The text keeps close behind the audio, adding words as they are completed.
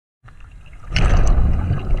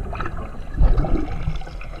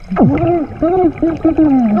Okay,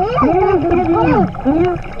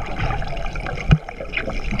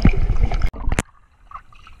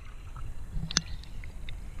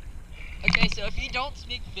 so if you don't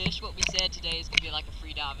speak fish, what we said today is gonna be like a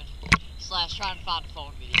free diving / trying to find a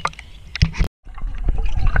phone video.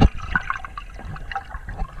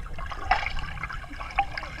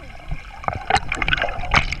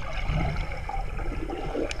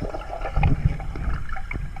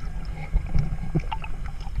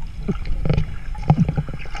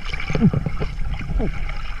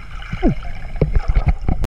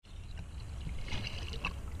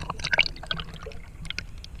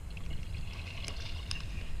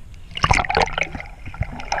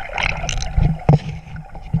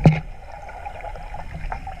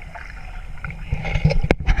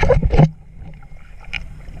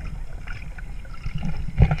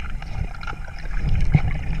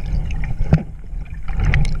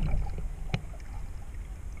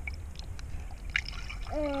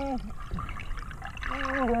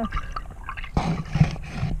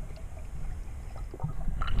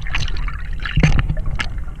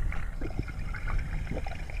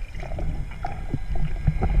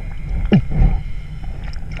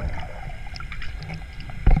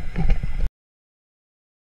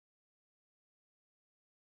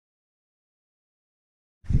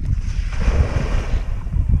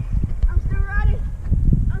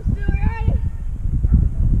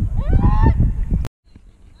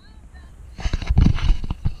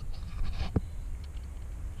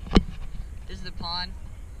 This is the pond.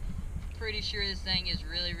 Pretty sure this thing is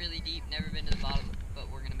really, really deep. Never been to the bottom,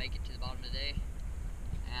 but we're gonna make it to the bottom today.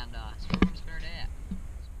 And that's where we're gonna spend our day at.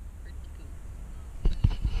 It's pretty cool.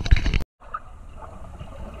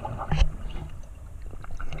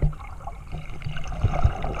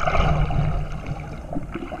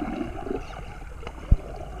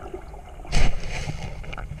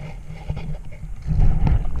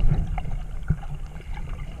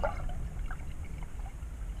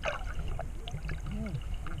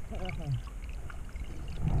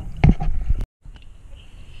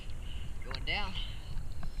 Going down.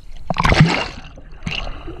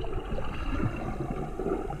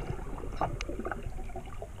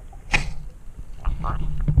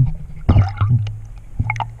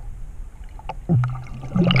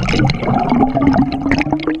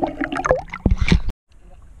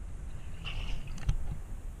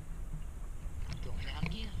 Going down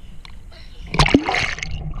again.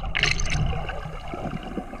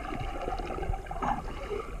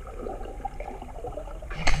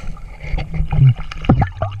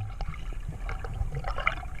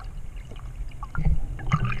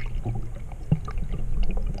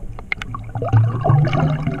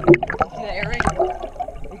 See that ring?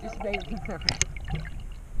 It just made it perfect.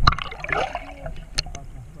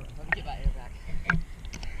 Let me get my air back.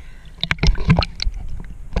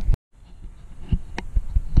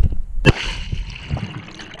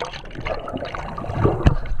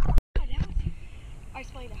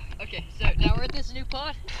 Okay, so now we're at this new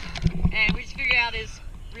pond, and we just figured out it's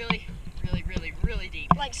really, really, really, really deep.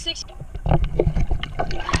 Like 6.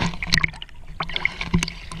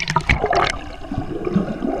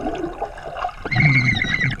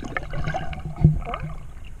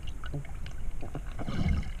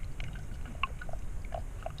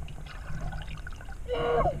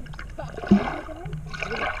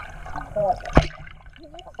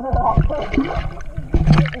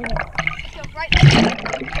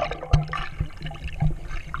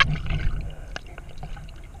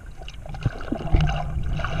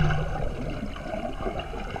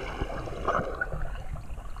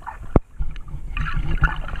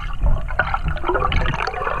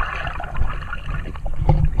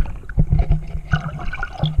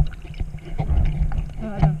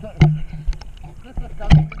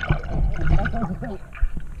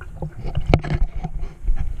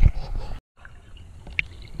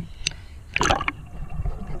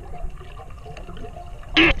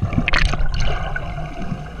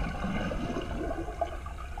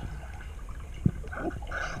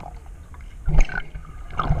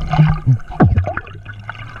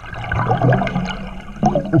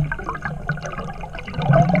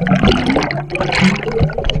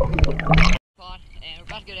 And we're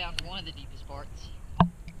about to go down to one of the deepest parts.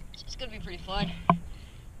 It's gonna be pretty fun.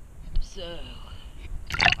 So,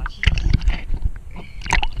 watch this.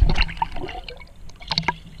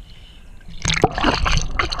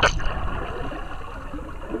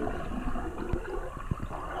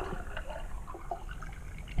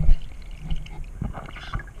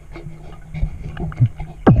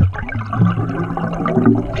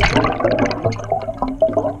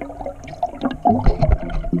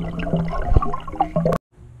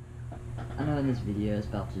 video is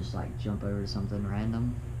about to just like jump over to something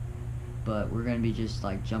random, but we're gonna be just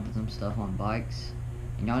like jumping some stuff on bikes,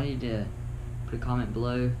 and y'all need to put a comment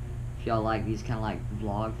below if y'all like these kind of like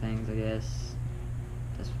vlog things, I guess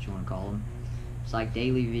that's what you want to call them. It's like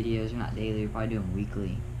daily videos. We're not daily, we're probably doing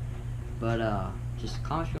weekly, but just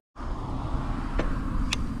comment if you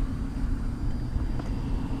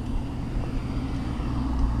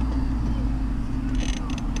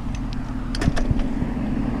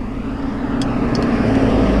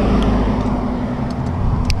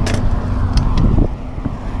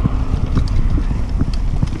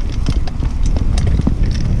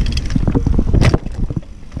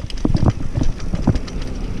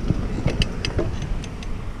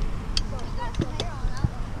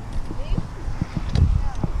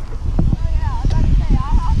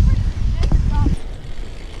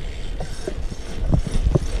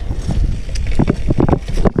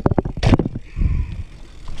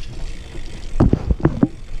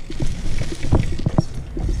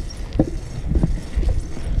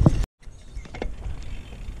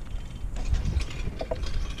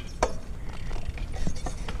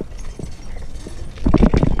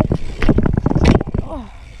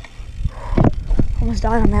almost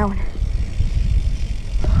died on that one.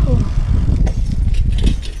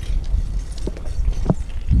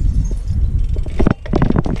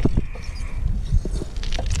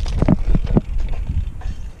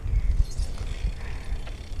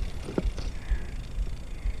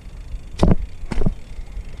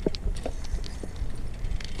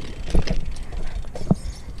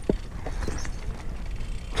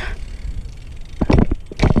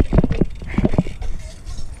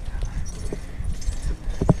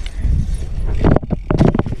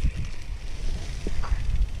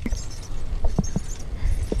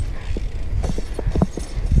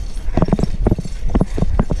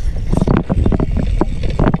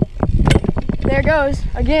 There it goes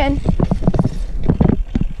again.